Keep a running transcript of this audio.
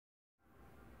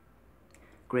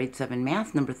Grade 7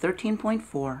 Math, number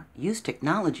 13.4, use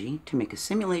technology to make a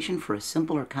simulation for a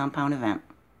simple or compound event.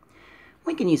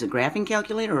 We can use a graphing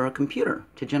calculator or a computer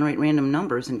to generate random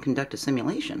numbers and conduct a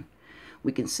simulation.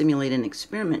 We can simulate an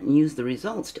experiment and use the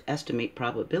results to estimate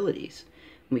probabilities.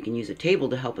 We can use a table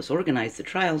to help us organize the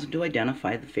trials and to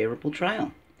identify the favorable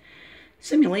trial.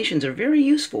 Simulations are very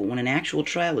useful when an actual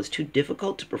trial is too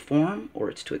difficult to perform, or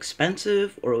it's too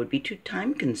expensive, or it would be too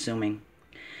time-consuming.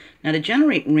 Now, to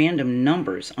generate random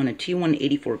numbers on a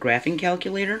T184 graphing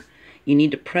calculator, you need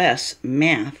to press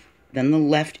Math, then the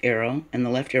left arrow, and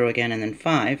the left arrow again, and then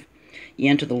 5.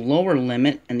 You enter the lower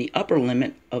limit and the upper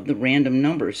limit of the random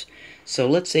numbers. So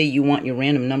let's say you want your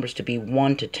random numbers to be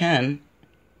 1 to 10.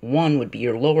 1 would be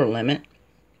your lower limit,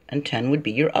 and 10 would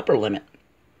be your upper limit.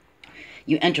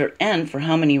 You enter N for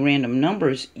how many random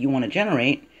numbers you want to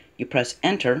generate. You press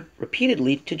Enter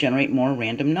repeatedly to generate more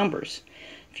random numbers.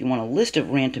 If you want a list of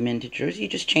random integers, you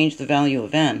just change the value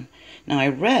of N. Now, I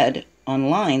read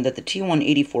online that the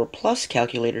T184 Plus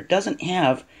calculator doesn't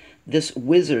have this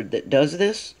wizard that does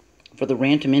this for the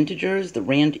random integers, the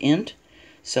randint.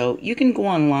 So you can go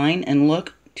online and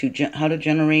look to how to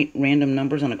generate random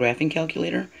numbers on a graphing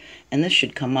calculator, and this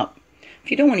should come up.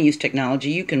 If you don't want to use technology,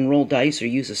 you can roll dice or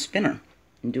use a spinner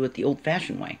and do it the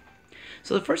old-fashioned way.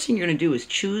 So the first thing you're going to do is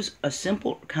choose a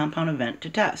simple compound event to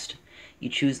test. You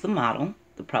choose the model,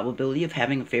 the probability of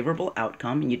having a favorable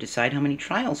outcome, and you decide how many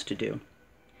trials to do.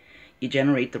 You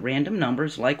generate the random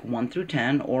numbers like 1 through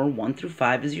 10 or 1 through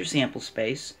 5 as your sample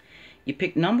space. You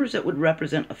pick numbers that would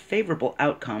represent a favorable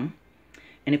outcome,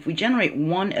 and if we generate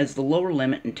 1 as the lower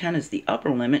limit and 10 as the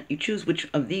upper limit, you choose which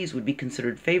of these would be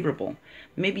considered favorable.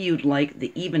 Maybe you'd like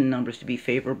the even numbers to be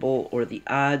favorable, or the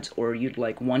odds, or you'd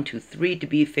like 1, 2, 3 to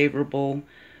be favorable,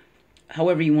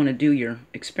 however you want to do your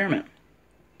experiment.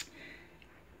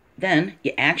 Then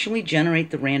you actually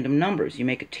generate the random numbers. You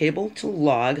make a table to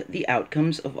log the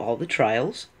outcomes of all the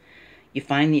trials. You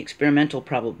find the experimental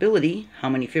probability. How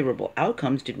many favorable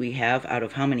outcomes did we have out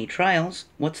of how many trials?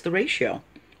 What's the ratio?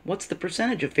 What's the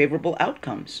percentage of favorable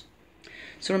outcomes?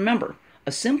 So remember,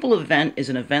 a simple event is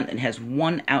an event that has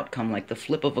one outcome, like the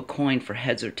flip of a coin for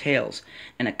heads or tails.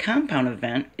 And a compound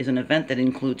event is an event that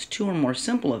includes two or more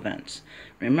simple events.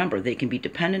 Remember, they can be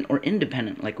dependent or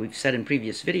independent, like we've said in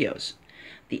previous videos.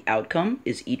 The outcome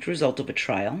is each result of a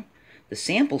trial. The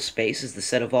sample space is the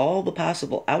set of all the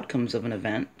possible outcomes of an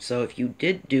event. So if you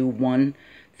did do 1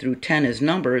 through 10 as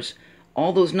numbers,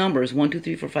 all those numbers, 1, 2,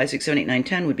 3, 4, 5, 6, 7, 8, 9,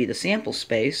 10, would be the sample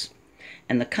space.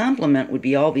 And the complement would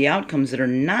be all the outcomes that are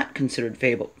not considered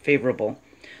favorable.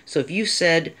 So if you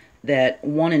said that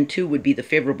 1 and 2 would be the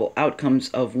favorable outcomes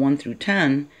of 1 through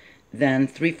 10, then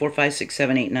 3, 4, 5, 6,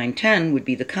 7, 8, 9, 10 would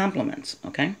be the complements,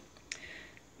 okay?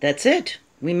 That's it.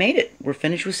 We made it. We're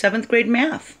finished with 7th grade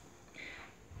math.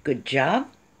 Good job.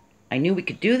 I knew we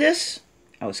could do this.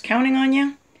 I was counting on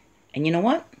you. And you know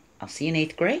what? I'll see you in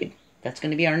 8th grade. That's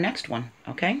going to be our next one,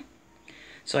 okay?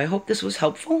 So I hope this was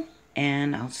helpful,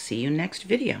 and I'll see you next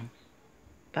video.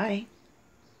 Bye.